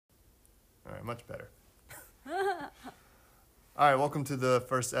All right, much better. All right, welcome to the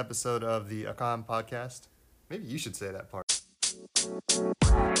first episode of the Akan podcast. Maybe you should say that part.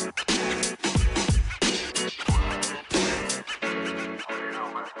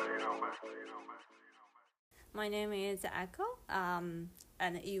 My name is Akan,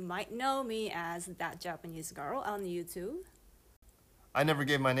 and you might know me as that Japanese girl on YouTube. I never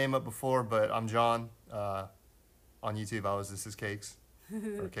gave my name up before, but I'm John. On YouTube, I was This Is Cakes,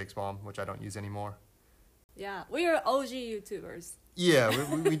 or Cakes Bomb, which I don't use anymore. Yeah, we are OG YouTubers. Yeah,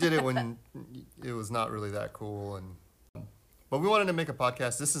 we did it when it was not really that cool, but we wanted to make a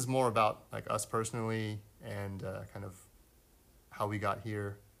podcast. This is more about like us personally and kind of how we got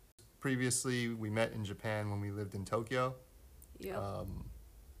here. Previously, we met in Japan when we lived in Tokyo. Yeah.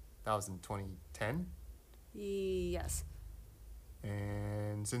 That was in 2010. Yes.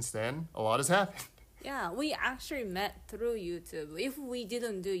 And since then, a lot has happened. Yeah, we actually met through YouTube. If we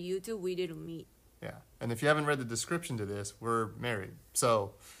didn't do YouTube, we didn't meet. Yeah, and if you haven't read the description to this, we're married.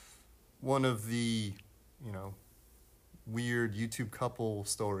 So, one of the, weird YouTube couple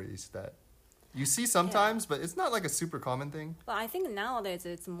stories that you see sometimes, but it's not like a super common thing. But I think nowadays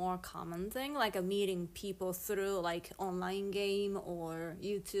it's a more common thing, like meeting people through like online game or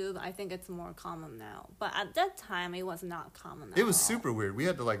YouTube. I think it's more common now. But at that time, it was not common. It was super weird. We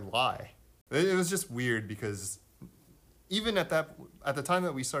had to like lie. It was just weird because even at the time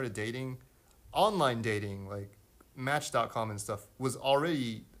that we started dating, online dating, like Match.com and stuff, was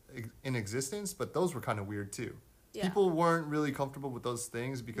already in existence, but those were kind of weird too. Yeah. People weren't really comfortable with those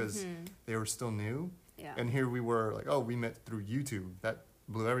things because they were still new. Yeah. And here we were like, oh, we met through YouTube. That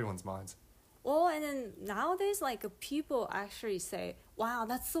blew everyone's minds. Well, and then nowadays, like, people actually say, wow,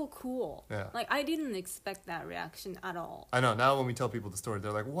 that's so cool. Yeah. Like, I didn't expect that reaction at all. I know. Now when we tell people the story,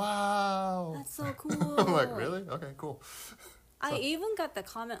 they're like, wow. That's so cool. I'm like, really? Okay, cool. I even got the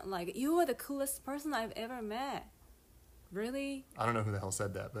comment, like, you are the coolest person I've ever met. Really? I don't know who the hell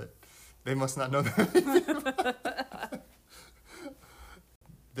said that, but they must not know that.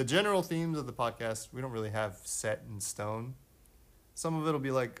 The general themes of the podcast, we don't really have set in stone. Some of it will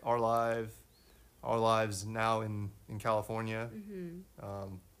be like our lives now in California,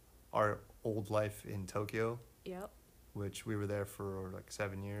 our old life in Tokyo. Yep. Which we were there for like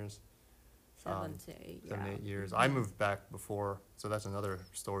 7 years. 7 to 8, 7 to 8 years. I moved back before, so that's another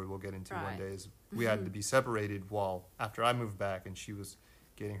story we'll get into one day. Is we had to be separated after I moved back, and she was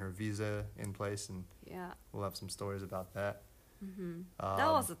getting her visa in place, and we'll have some stories about that.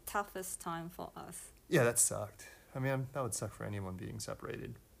 That was the toughest time for us. Yeah, that sucked. I mean, that would suck for anyone being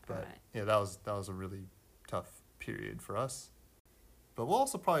separated. But yeah, that was a really tough period for us. But we'll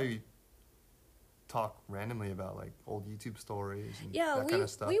also probably talk randomly about like old YouTube stories and that kind of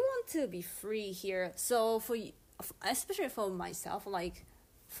stuff. We want to be free here. So especially for myself, like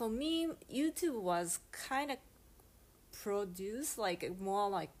for me, YouTube was kind of produced, like more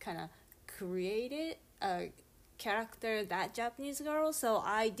like kind of created a character, that Japanese girl. So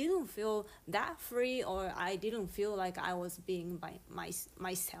I didn't feel that free, or I didn't feel like I was being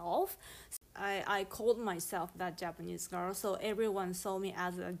myself. I called myself that Japanese girl, so everyone saw me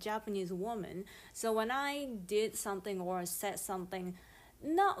as a Japanese woman. So when I did something or said something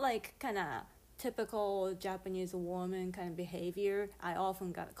not like kind of typical Japanese woman kind of behavior, I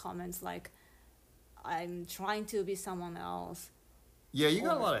often got comments like, I'm trying to be someone else. Yeah, you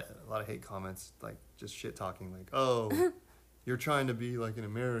got a lot of hate comments, like just shit talking, like, oh, you're trying to be like an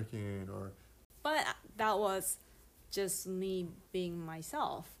American, or. But that was just me being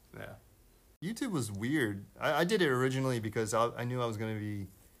myself. Yeah. YouTube was weird. I did it originally because I knew I was going to be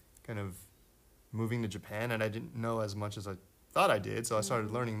kind of moving to Japan, and I didn't know as much as I thought I did, so I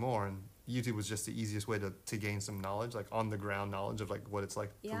started learning more, and YouTube was just the easiest way to gain some knowledge, like on-the-ground knowledge of like what it's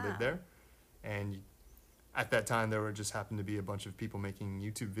like to live there. And at that time, there just happened to be a bunch of people making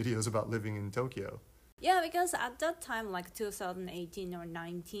YouTube videos about living in Tokyo. Yeah, because at that time, like 2018 or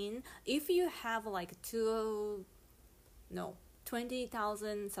 19, if you have like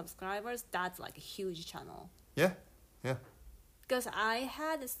 20,000 subscribers, that's like a huge channel. Yeah. Because I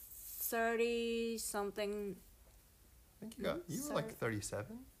had 30-something. I think you were like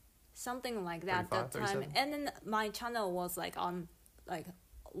 37? Something like that 35, at that time. 37? And then my channel was like on like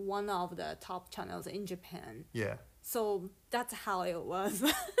one of the top channels in Japan. Yeah. So that's how it was.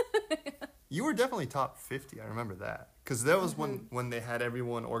 You were definitely top 50, I remember that. Because there was when they had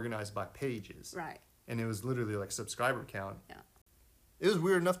everyone organized by pages. Right. And it was literally like subscriber count. Yeah. It was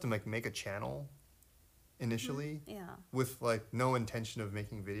weird enough to make a channel initially. Yeah. With like no intention of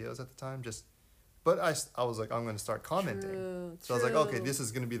making videos at the time. But I was like, I'm going to start commenting. So I was like, okay, this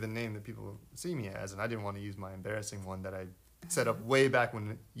is going to be the name that people see me as. And I didn't want to use my embarrassing one that I set up way back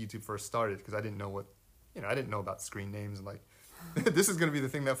when YouTube first started because I didn't know what, I didn't know about screen names and like, this is going to be the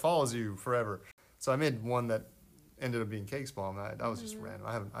thing that follows you forever. So I made one that ended up being Cakes Bomb. That was just random.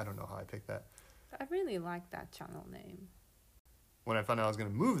 I don't know how I picked that. I really like that channel name. When I found out I was going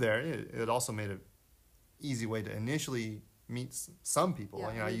to move there, it also made an easy way to initially meet some people.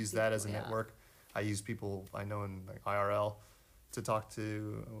 Yeah, I used that as a yeah. network. I used people I know in like IRL to talk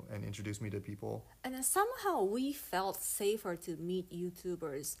to and introduce me to people. And then somehow we felt safer to meet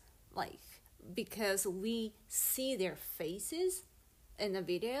YouTubers, like, because we see their faces in the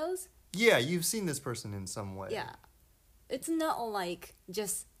videos. Yeah, you've seen this person in some way. Yeah. It's not like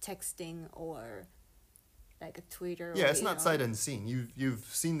just texting or like a Twitter. Yeah, it's not sight unseen. You've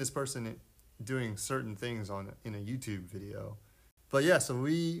seen this person doing certain things in a YouTube video. But yeah, so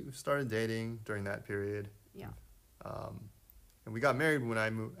we started dating during that period. Yeah. And we got married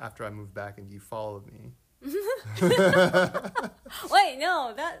after I moved back, and you followed me. Wait,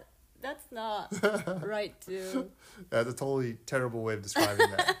 no, that's not right too. That's a totally terrible way of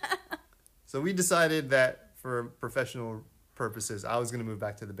describing that. So we decided that for professional purposes, I was going to move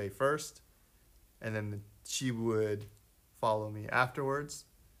back to the Bay first, and then she would follow me afterwards.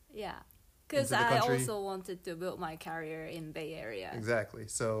 Yeah, because into the I country. also wanted to build my career in Bay Area. Exactly.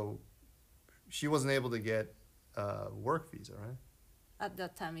 So she wasn't able to get a work visa, right? At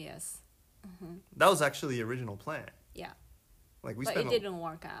that time, yes. That was actually the original plan. Yeah. Like But it didn't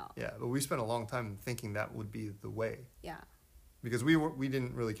work out. Yeah, but we spent a long time thinking that would be the way. Yeah. Because we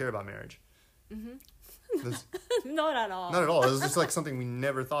didn't really care about marriage. Not at all. Not at all. It was just like something we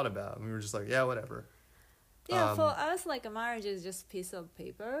never thought about. And we were just like, yeah, whatever. Yeah, for us, like, a marriage is just a piece of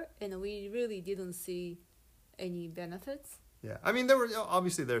paper, and we really didn't see any benefits. Yeah, I mean,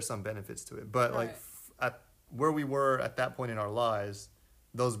 obviously there's some benefits to it, but Right. like at where we were at that point in our lives,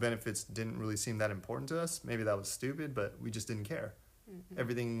 those benefits didn't really seem that important to us. Maybe that was stupid, but we just didn't care.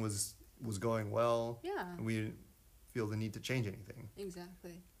 Everything was going well. Yeah. And we didn't feel the need to change anything.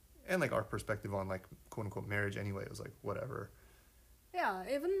 Exactly. And like our perspective on like quote unquote marriage anyway was like whatever. Yeah,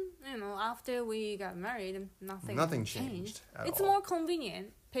 even, after we got married, nothing changed at It's all. more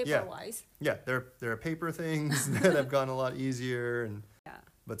convenient, paper-wise. Yeah, there are paper things that have gotten a lot easier, Yeah.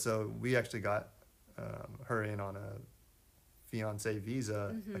 but so we actually got her in on a fiance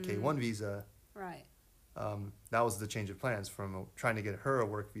visa, a K1 visa. Right. That was the change of plans from trying to get her a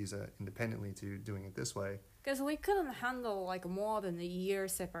work visa independently to doing it this way. Because we couldn't handle, like, more than a year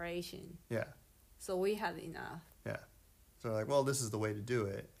separation. Yeah, So we had enough. yeah. So we're like, well, this is the way to do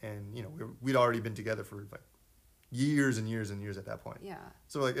it, and we'd already been together for like years and years and years at that point. Yeah.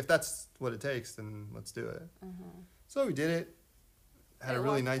 So like, if that's what it takes, then let's do it. So we did it. Had a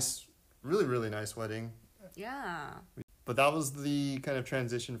really nice, really nice wedding. Yeah. But that was the kind of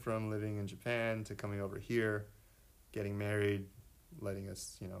transition from living in Japan to coming over here, getting married, letting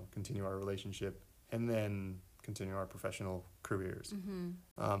us, continue our relationship, and then continue our professional careers.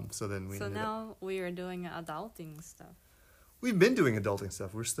 So then we ended up, now we are doing adulting stuff. we've been doing adulting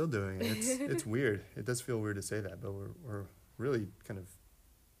stuff. We're still doing it. It's weird. It does feel weird to say that, but we're really kind of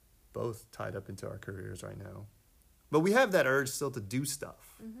both tied up into our careers right now. But we have that urge still to do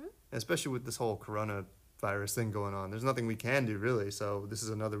stuff, especially with this whole coronavirus thing going on. There's nothing we can do really. So this is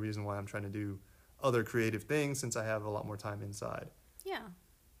another reason why I'm trying to do other creative things since I have a lot more time inside. Yeah.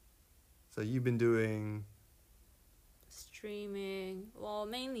 So you've been doing Streaming. Well,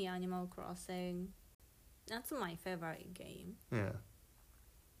 mainly Animal Crossing. That's my favorite game. Yeah.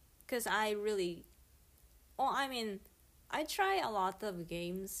 Because I try a lot of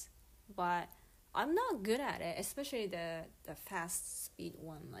games, but I'm not good at it, especially the fast speed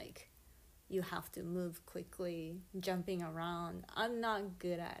one. Like, you have to move quickly, jumping around. I'm not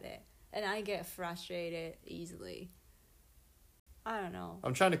good at it, and I get frustrated easily. I don't know.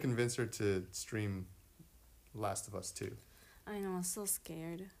 I'm trying to convince her to stream Last of Us 2. I know, I'm so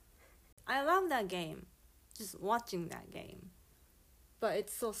scared. I love that game, just watching that game. But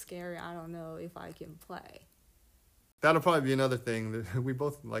it's so scary, I don't know if I can play. That'll probably be another thing. We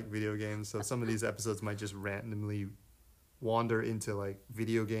both like video games, so some of these episodes might just randomly wander into like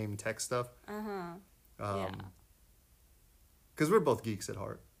video game tech stuff. Yeah. Because we're both geeks at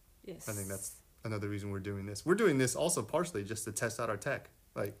heart. Yes. I think that's another reason we're doing this. We're doing this also partially just to test out our tech.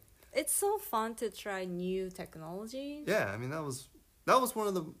 Like, it's so fun to try new technology. yeah, I mean that was one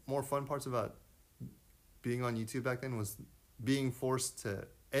of the more fun parts about being on YouTube back then, was being forced to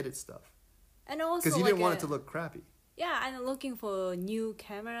edit stuff. And also because you didn't want it to look crappy. Yeah, and looking for new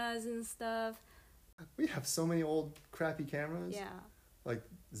cameras and stuff. We have so many old crappy cameras. Yeah. Like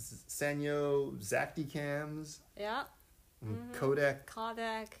Sanyo Zacti cams. Yeah. and Kodak.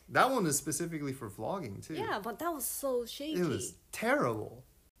 Kodak. That one is specifically for vlogging too. Yeah, but that was so shaky. It was terrible.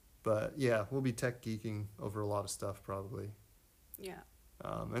 But yeah, we'll be tech geeking over a lot of stuff probably. Yeah.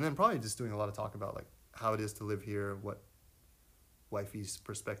 And then probably just doing a lot of talk about like how it is to live here, what wifey's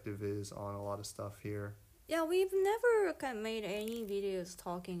perspective is on a lot of stuff here. Yeah, we've never kind of made any videos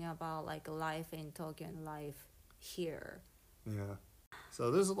talking about like life in Tokyo and life here. Yeah.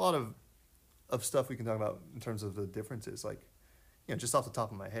 So there's a lot of stuff we can talk about in terms of the differences. Like, you know, just off the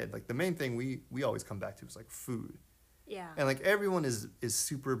top of my head, like the main thing we always come back to is like food. Yeah. And like everyone is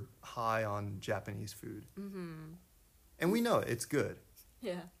super high on Japanese food. Mm-hmm. And we know it's good.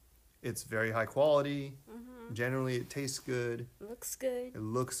 Yeah. It's very high quality. Mm-hmm. Generally, it tastes good. Looks good. It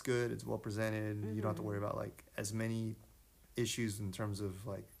looks good. It's well presented. Mm-hmm. You don't have to worry about like as many issues in terms of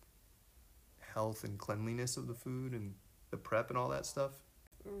like health and cleanliness of the food and the prep and all that stuff.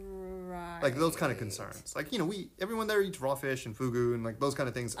 Right. Like those kind of concerns. Like, you know, everyone there eats raw fish and fugu and like those kind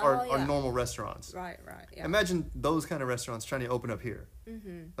of things are normal restaurants. Right. Yeah. Imagine those kind of restaurants trying to open up here.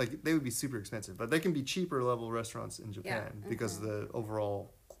 Mm-hmm. Like they would be super expensive, but they can be cheaper level restaurants in Japan because the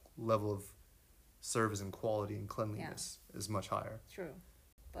overall level of service and quality and cleanliness is much higher. True.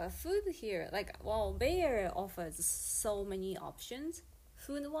 But food here, like, well, Bay Area offers so many options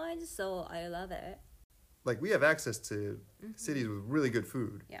food-wise, so I love it. Like we have access to cities with really good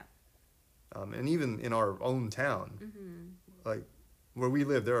food. Yeah. And even in our own town, like where we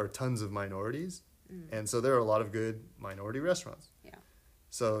live, there are tons of minorities. And so there are a lot of good minority restaurants. Yeah.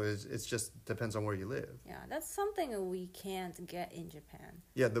 So it's just depends on where you live. Yeah, that's something we can't get in Japan.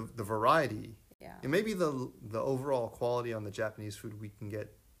 Yeah, the variety. Yeah. And maybe the overall quality on the Japanese food we can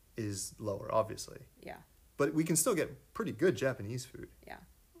get is lower, obviously. Yeah. But we can still get pretty good Japanese food. Yeah.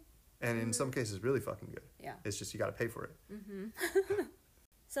 And in some cases, really fucking good. Yeah. It's just you got to pay for it.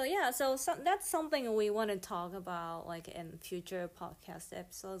 So that's something we want to talk about, like in future podcast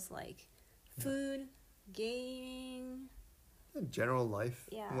episodes, like food, gaming, General life,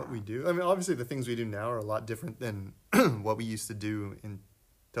 Yeah. what we do. I mean, obviously the things we do now are a lot different than what we used to do in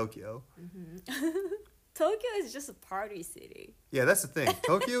Tokyo. Tokyo is just a party city. Yeah, that's the thing.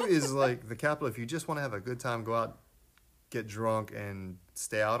 Tokyo is like the capital. If you just want to have a good time, go out, get drunk, and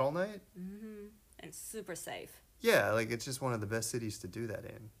stay out all night. And super safe. Yeah, like it's just one of the best cities to do that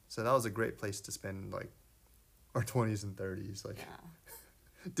in. So that was a great place to spend like our 20s and 30s. Like,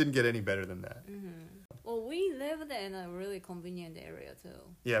 didn't get any better than that. Well, we lived in a really convenient area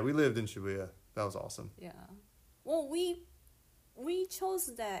too. Yeah, we lived in Shibuya. That was awesome. Yeah. Well, we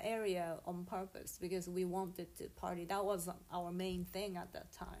chose that area on purpose because we wanted to party. That was our main thing at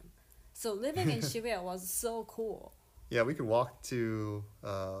that time. So living in Shibuya was so cool. Yeah, we could walk to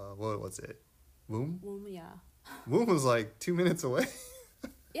what was it? Woom? Yeah. Woom was like 2 minutes away.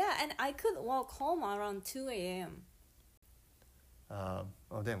 Yeah, and I could walk home around 2 a.m.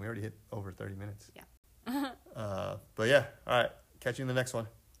 Oh damn, we already hit over 30 minutes. Yeah. But yeah, all right. Catch you in the next one.